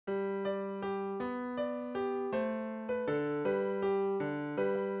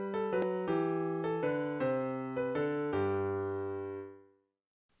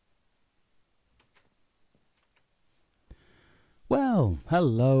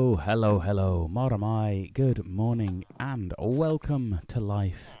Well, hello, Moramai, good morning and welcome to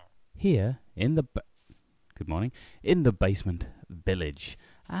life here in the good morning, in the basement village.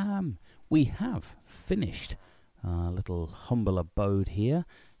 We have finished our little humble abode here.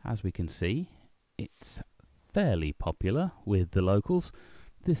 As we can see, it's fairly popular with the locals.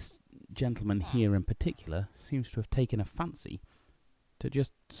 This gentleman here in particular seems to have taken a fancy to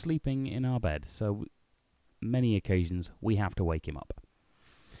just sleeping in our bed, so many occasions we have to wake him up.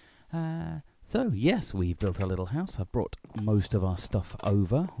 So yes, we've built a little house. I've brought most of our stuff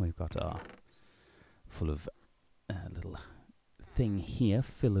over. We've got our full of little thing here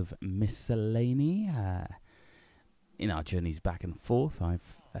full of miscellany. In our journeys back and forth,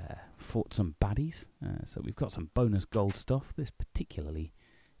 I've fought some baddies, so we've got some bonus gold stuff. This particularly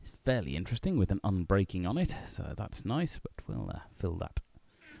is fairly interesting with an unbreaking on it, so that's nice, but we'll fill that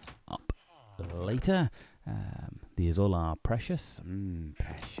up later. These all are precious.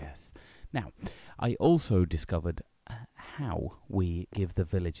 Precious. Now, I also discovered how we give the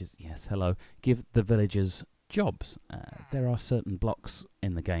villagers, give the villagers jobs. There are certain blocks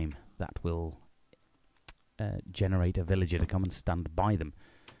in the game that will generate a villager to come and stand by them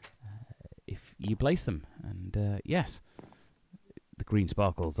if you place them. And yes, the green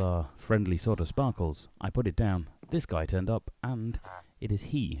sparkles are friendly sort of sparkles. I put it down. This guy turned up, and it is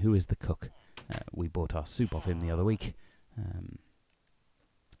he who is the cook. We bought our soup off him the other week.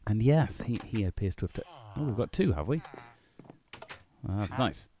 And yes, he appears to have... Oh, we've got two, have we? Well, that's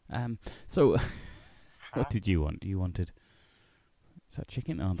nice. So, what did you want? You wanted... Is that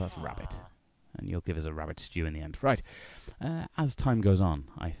chicken? Oh, that's rabbit. And you'll give us a rabbit stew in the end. Right. As time goes on,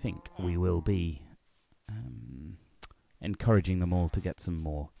 I think we will be encouraging them all to get some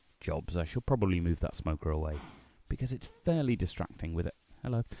more jobs. I shall probably move that smoker away, because it's fairly distracting with it.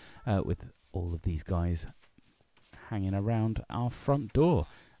 Hello. With all of these guys hanging around our front door.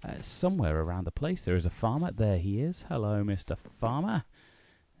 Somewhere around the place there is a farmer. There he is. Hello, Mr. Farmer.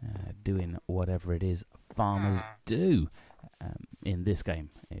 Doing whatever it is farmers do in this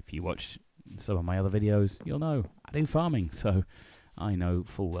game. If you watch some of my other videos, you'll know I do farming, so I know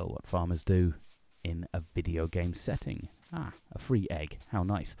full well what farmers do in a video game setting. Ah, a free egg. How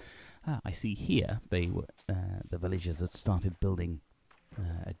nice. I see here they were the villagers had started building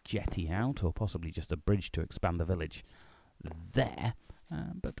a jetty out, or possibly just a bridge to expand the village there,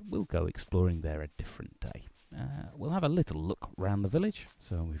 but we'll go exploring there a different day. We'll have a little look round the village.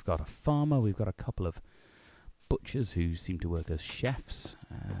 So we've got a farmer, we've got a couple of butchers who seem to work as chefs.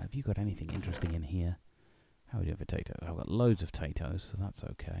 Have you got anything interesting in here? How are you doing for potatoes? I've got loads of potatoes, so that's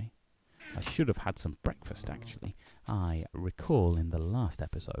okay. I should have had some breakfast, actually. I recall in the last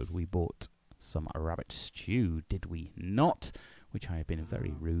episode we bought some rabbit stew, did we not? Which I have been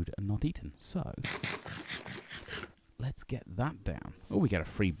very rude and not eaten. So, let's get that down. Oh, we get a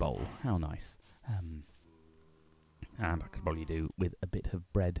free bowl. How nice. And I could probably do with a bit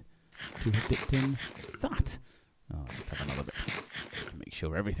of bread to have dipped in that. Oh, let's have another bit to make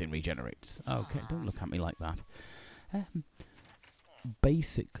sure everything regenerates. Okay, don't look at me like that.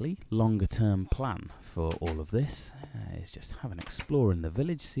 Basically, longer term plan for all of this is just have an explore in the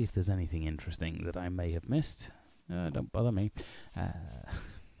village, see if there's anything interesting that I may have missed. Don't bother me.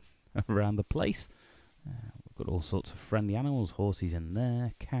 Around the place, we've got all sorts of friendly animals, horses in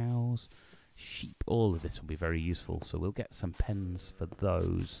there, cows, sheep. All of this will be very useful, so we'll get some pens for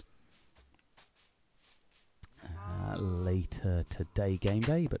those later today, game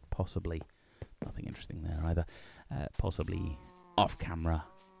day, but possibly nothing interesting there either. Possibly off camera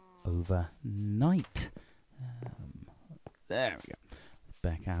overnight. There we go.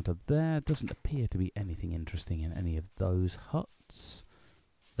 Back out of there. Doesn't appear to be anything interesting in any of those huts.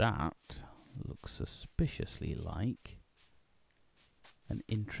 That looks suspiciously like an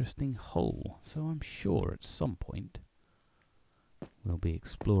interesting hole. So I'm sure at some point we'll be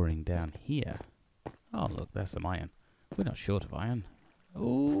exploring down here. Oh, look, there's some iron. We're not short of iron.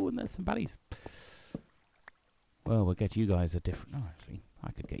 Oh, and there's some baddies. Well, we'll get you guys a different... Oh, actually,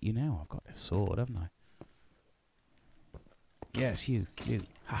 I could get you now. I've got this sword, haven't I? Yes, you.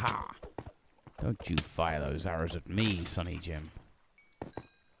 Ha-ha! Don't you fire those arrows at me, Sonny Jim.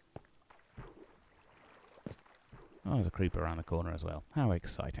 Oh, there's a creeper around the corner as well. How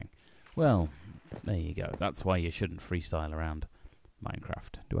exciting. Well, there you go. That's why you shouldn't freestyle around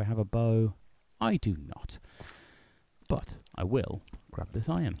Minecraft. Do I have a bow? I do not. But I will grab this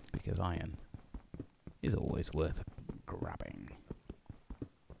iron, because iron is always worth grabbing.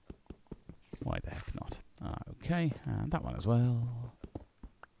 Why the heck not? Okay, and that one as well.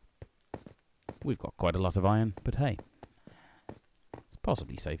 We've got quite a lot of iron, but hey, it's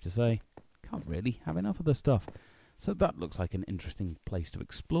possibly safe to say, can't really have enough of the stuff. So that looks like an interesting place to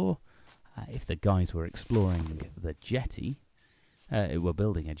explore. If the guys were exploring the jetty, were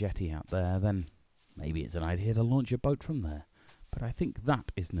building a jetty out there, then maybe it's an idea to launch a boat from there. But I think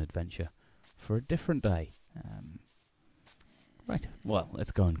that is an adventure for a different day. Right, well,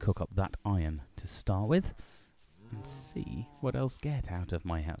 let's go and cook up that iron to start with and see what else get out of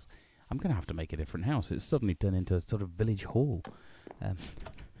my house. I'm going to have to make a different house. It's suddenly turned into a sort of village hall.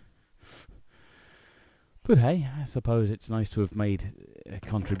 But hey, I suppose it's nice to have made a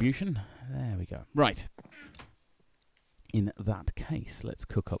contribution. There we go. Right. In that case, let's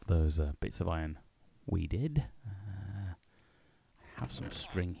cook up those bits of iron we did. I have some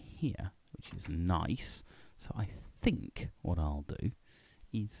string here, which is nice. So I think what I'll do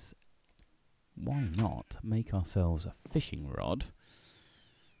is, why not make ourselves a fishing rod?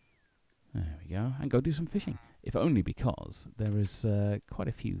 There we go. And go do some fishing. If only because there is quite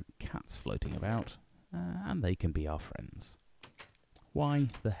a few cats floating about. And they can be our friends. Why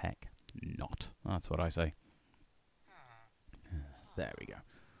the heck not? That's what I say. There we go.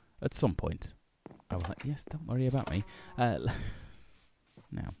 At some point, I will. Yes, don't worry about me.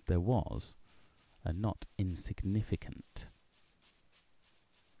 Now, there was a not insignificant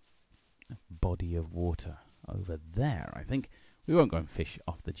body of water over there, I think. We won't go and fish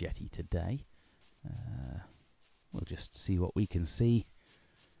off the jetty today. We'll just see what we can see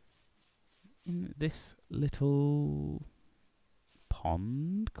in this little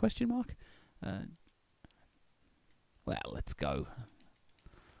pond, question mark? Well, let's go.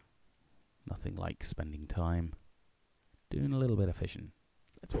 Nothing like spending time doing a little bit of fishing.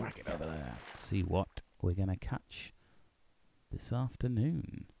 Let's whack it over there. See what we're going to catch this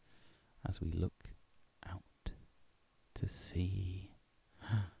afternoon as we look out to sea.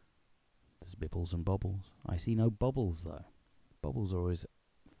 There's bibbles and bobbles. I see no bubbles though. Bubbles are always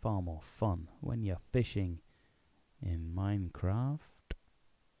far more fun when you're fishing in Minecraft.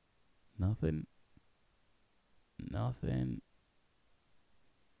 Nothing. Nothing.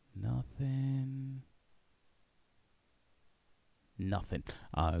 Nothing. Nothing.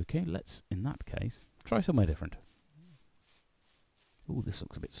 Okay, let's, in that case, try somewhere different. Ooh, this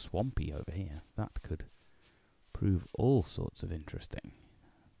looks a bit swampy over here. That could prove all sorts of interesting.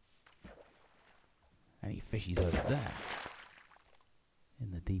 Any fishies over there?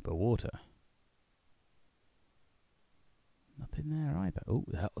 In the deeper water. Nothing there either. Oh,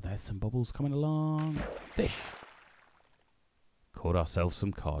 there's some bubbles coming along. Fish! Caught ourselves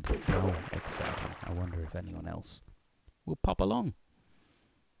some cod. How exciting. I wonder if anyone else will pop along.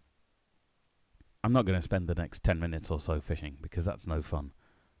 I'm not going to spend the next 10 minutes or so fishing, because that's no fun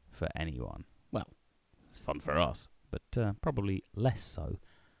for anyone. Well, it's fun for us, but probably less so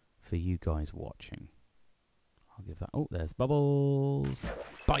for you guys watching. I'll give that... Oh, there's bubbles.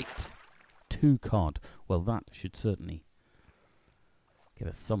 Bite. 2 cod. Well, that should certainly give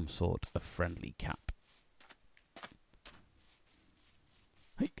us some sort of friendly cat.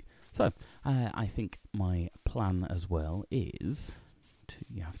 So, I think my plan as well is to...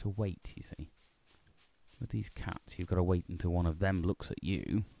 You have to wait, you see. With these cats, you've got to wait until one of them looks at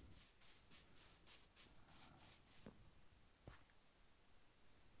you.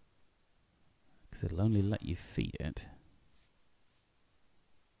 It'll only let you feed it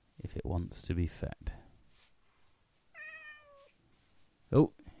if it wants to be fed.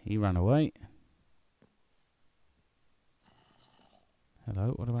 Oh, he ran away.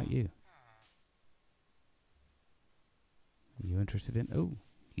 Hello, what about you? Are you interested in... Oh,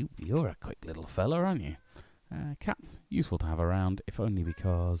 you're a quick little fella, aren't you? Cats, useful to have around, if only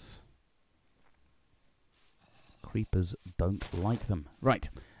because creepers don't like them. Right,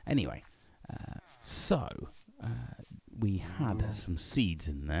 anyway. We had some seeds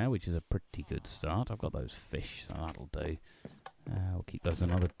in there, which is a pretty good start. I've got those fish, so that'll do. We'll keep those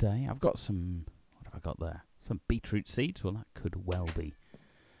another day. I've got some... What have I got there? Some beetroot seeds. Well, that could well be.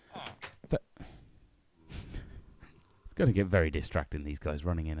 But it's going to get very distracting, these guys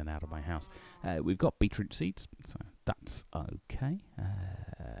running in and out of my house. We've got beetroot seeds, so that's okay.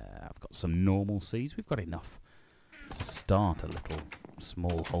 I've got some normal seeds. We've got enough to start a little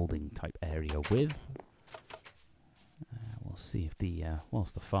small holding type area with. We'll see if the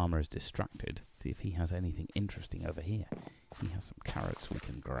whilst the farmer is distracted, see if he has anything interesting over here. He has some carrots we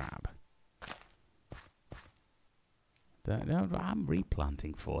can grab. No, I'm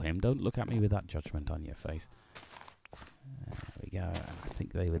replanting for him. Don't look at me with that judgment on your face. There we go. I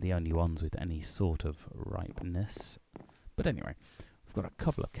think they were the only ones with any sort of ripeness. But anyway, we've got a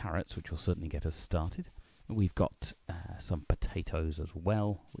couple of carrots, which will certainly get us started. We've got some potatoes as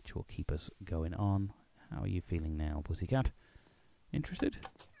well, which will keep us going on. How are you feeling now, pussycat? Interested?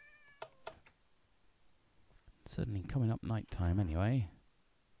 Certainly coming up night time anyway.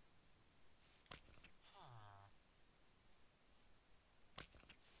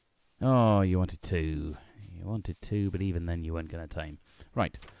 Oh, you wanted two. You wanted two, but even then you weren't going to tame.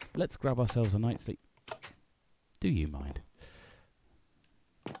 Right, let's grab ourselves a night's sleep. Do you mind?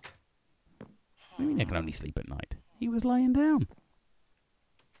 I mean, I can only sleep at night. He was lying down.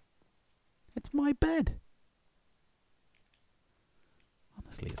 It's my bed.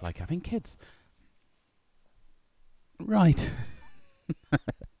 Honestly, it's like having kids. Right.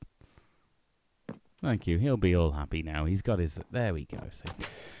 Thank you. He'll be all happy now. He's got his... There we go. See.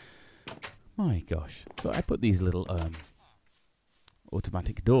 My gosh. So I put these little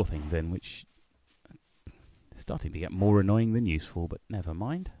automatic door things in, which are starting to get more annoying than useful, but never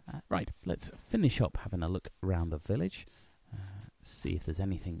mind. Right, let's finish up having a look around the village. See if there's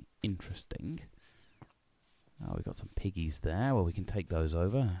anything interesting. Oh, we've got some piggies there. Well, we can take those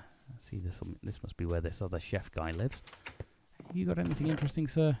over. See, this must be where this other chef guy lives. Have you got anything interesting,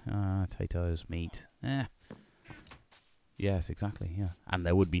 sir? Potatoes, meat. Yes, exactly, yeah. And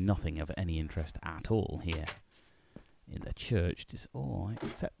there would be nothing of any interest at all here in the church.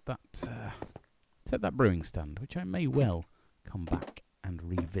 Except that brewing stand, which I may well come back and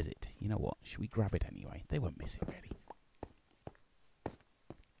revisit. You know what? Should we grab it anyway? They won't miss it, really.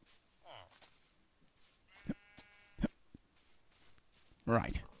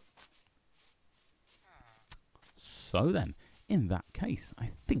 Right. So then, in that case,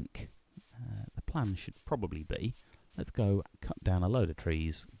 I think the plan should probably be, let's go cut down a load of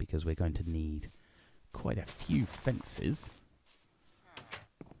trees, because we're going to need quite a few fences.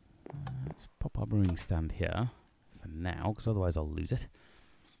 Let's pop our brewing stand here for now, because otherwise I'll lose it.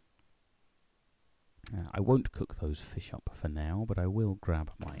 I won't cook those fish up for now, but I will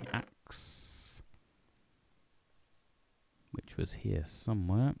grab my axe, which was here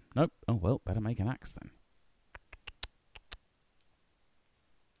somewhere. Nope. Oh, well, better make an axe then.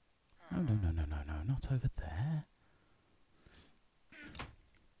 Oh, no, not over there.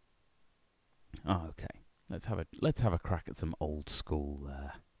 Oh, okay. Let's have a crack at some old school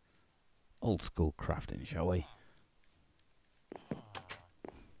crafting, shall we?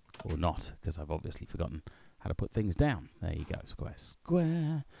 Or not, because I've obviously forgotten how to put things down. There you go, square,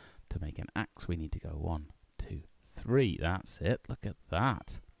 square. To make an axe, we need to go 1, 2, 3. That's it. Look at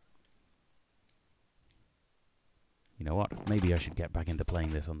that. You know what? Maybe I should get back into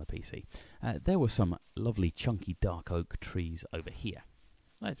playing this on the PC. There were some lovely chunky dark oak trees over here.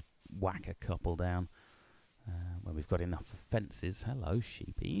 Let's whack a couple down when we've got enough for fences. Hello,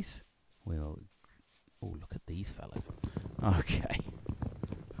 sheepies. Oh, look at these fellas. Okay.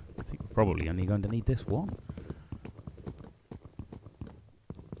 I think we're probably only going to need this one.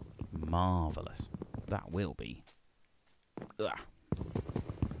 Marvellous. That will be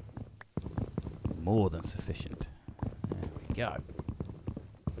more than sufficient. There we go.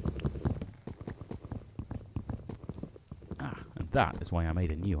 And that is why I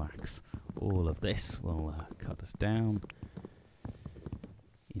made a new axe. All of this will cut us down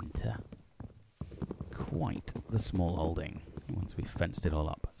into quite the small holding once we've fenced it all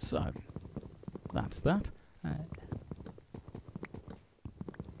up. So that's that. I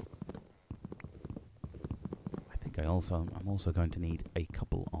think I'm also going to need a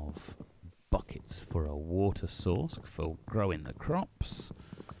couple of buckets for a water source for growing the crops.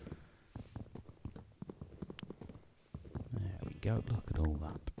 There we go. Look at all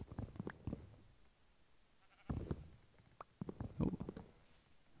that.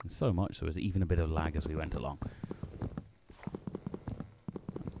 So much, there was even a bit of lag as we went along. 1,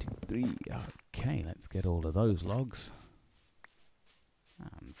 2, 3. Okay, let's get all of those logs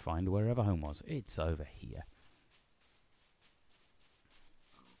and find wherever home was. It's over here.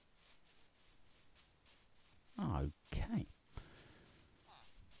 Okay.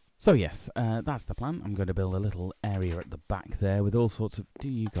 So yes, that's the plan. I'm going to build a little area at the back there with all sorts of... Do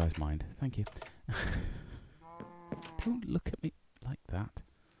you guys mind? Thank you. Don't look at me like that.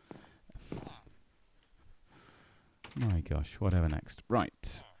 My gosh, whatever next.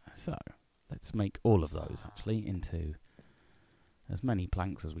 Right, so let's make all of those actually into as many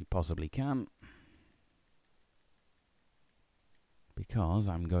planks as we possibly can, because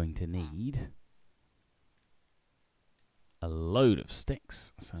I'm going to need a load of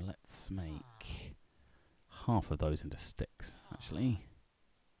sticks. So let's make half of those into sticks actually.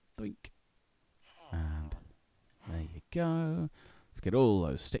 Doink. And there you go. Let's get all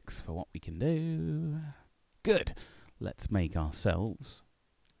those sticks for what we can do. Good. Let's make ourselves...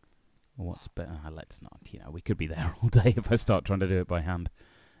 What's better? Let's not. You know, we could be there all day if I start trying to do it by hand.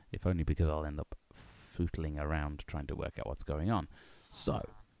 If only because I'll end up footling around trying to work out what's going on. So,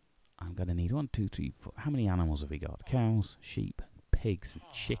 I'm going to need 1, 2, 3, 4. How many animals have we got? Cows, sheep, pigs, and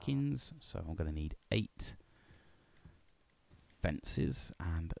chickens. So I'm going to need 8 fences,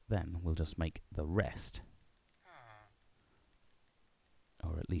 and then we'll just make the rest,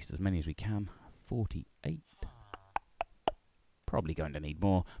 or at least as many as we can. 48. Probably going to need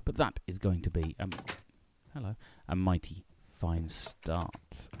more, but that is going to be a mighty fine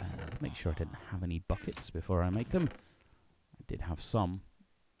start. Make sure I didn't have any buckets before I make them. I did have some,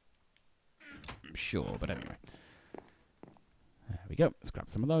 I'm sure, but anyway. There we go. Let's grab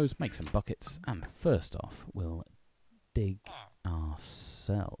some of those, make some buckets, and first off, we'll dig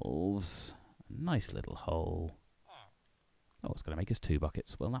ourselves a nice little hole. Oh, it's going to make us 2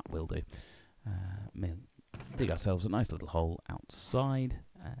 buckets. Well, that will do. Dig ourselves a nice little hole outside,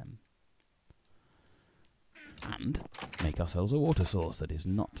 and make ourselves a water source that is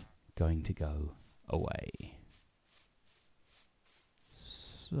not going to go away.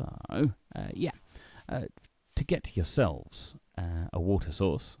 So, to get yourselves a water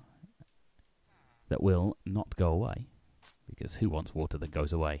source that will not go away, because who wants water that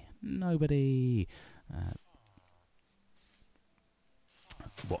goes away? Nobody.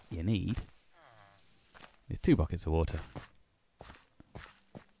 What you need is 2 buckets of water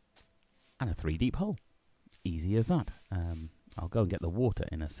and a 3 deep hole. Easy as that. I'll go and get the water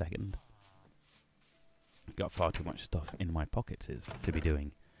in a second. Got far too much stuff in my pockets to be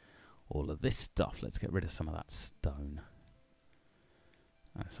doing all of this stuff. Let's get rid of some of that stone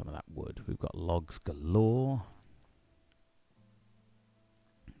and some of that wood. We've got logs galore.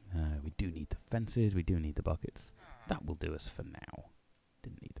 We do need the fences. We do need the buckets. That will do us for now.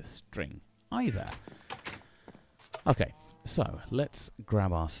 Didn't need the string either. Okay, so let's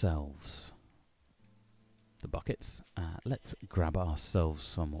grab ourselves the buckets. Let's grab ourselves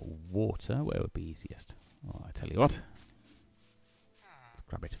some water. Where would be easiest? Oh, I tell you what. Let's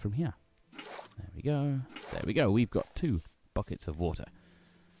grab it from here. There we go. There we go. We've got 2 buckets of water.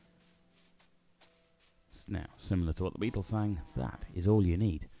 Now, similar to what the Beatles sang, that is all you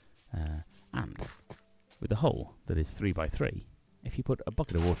need. And with a hole that is 3 by 3, if you put a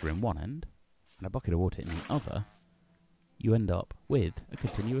bucket of water in one end and a bucket of water in the other, you end up with a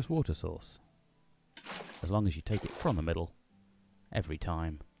continuous water source. As long as you take it from the middle, every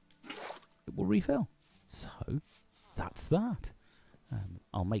time, it will refill. So, that's that.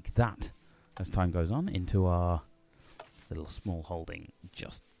 I'll make that, as time goes on, into our little small holding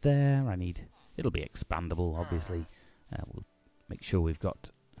just there. It'll be expandable, obviously. We'll make sure we've got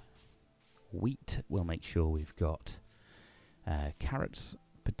wheat. We'll make sure we've got carrots,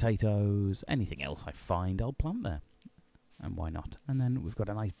 potatoes, anything else I find, I'll plant there. And why not? And then we've got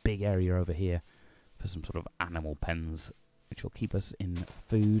a nice big area over here for some sort of animal pens, which will keep us in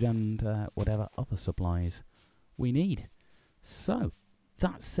food and whatever other supplies we need. So,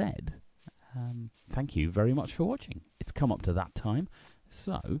 that said, thank you very much for watching. It's come up to that time,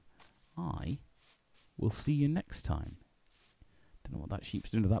 so I will see you next time. Don't know what that sheep's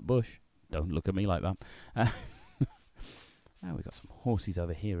doing to that bush. Don't look at me like that. We've got some horses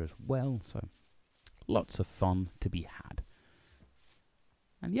over here as well, so lots of fun to be had.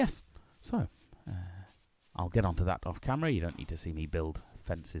 And yes, so I'll get onto that off camera. You don't need to see me build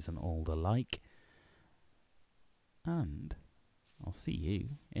fences and all the like. And I'll see you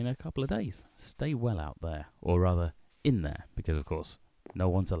in a couple of days. Stay well out there, or rather in there, because of course no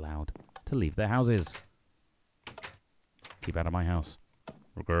one's allowed to leave their houses. Keep out of my house.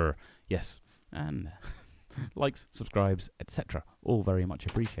 Grr. Yes, and likes, subscribes, etc. all very much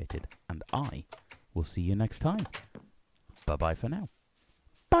appreciated. And I will see you next time. Bye-bye for now.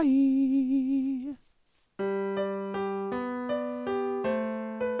 Bye!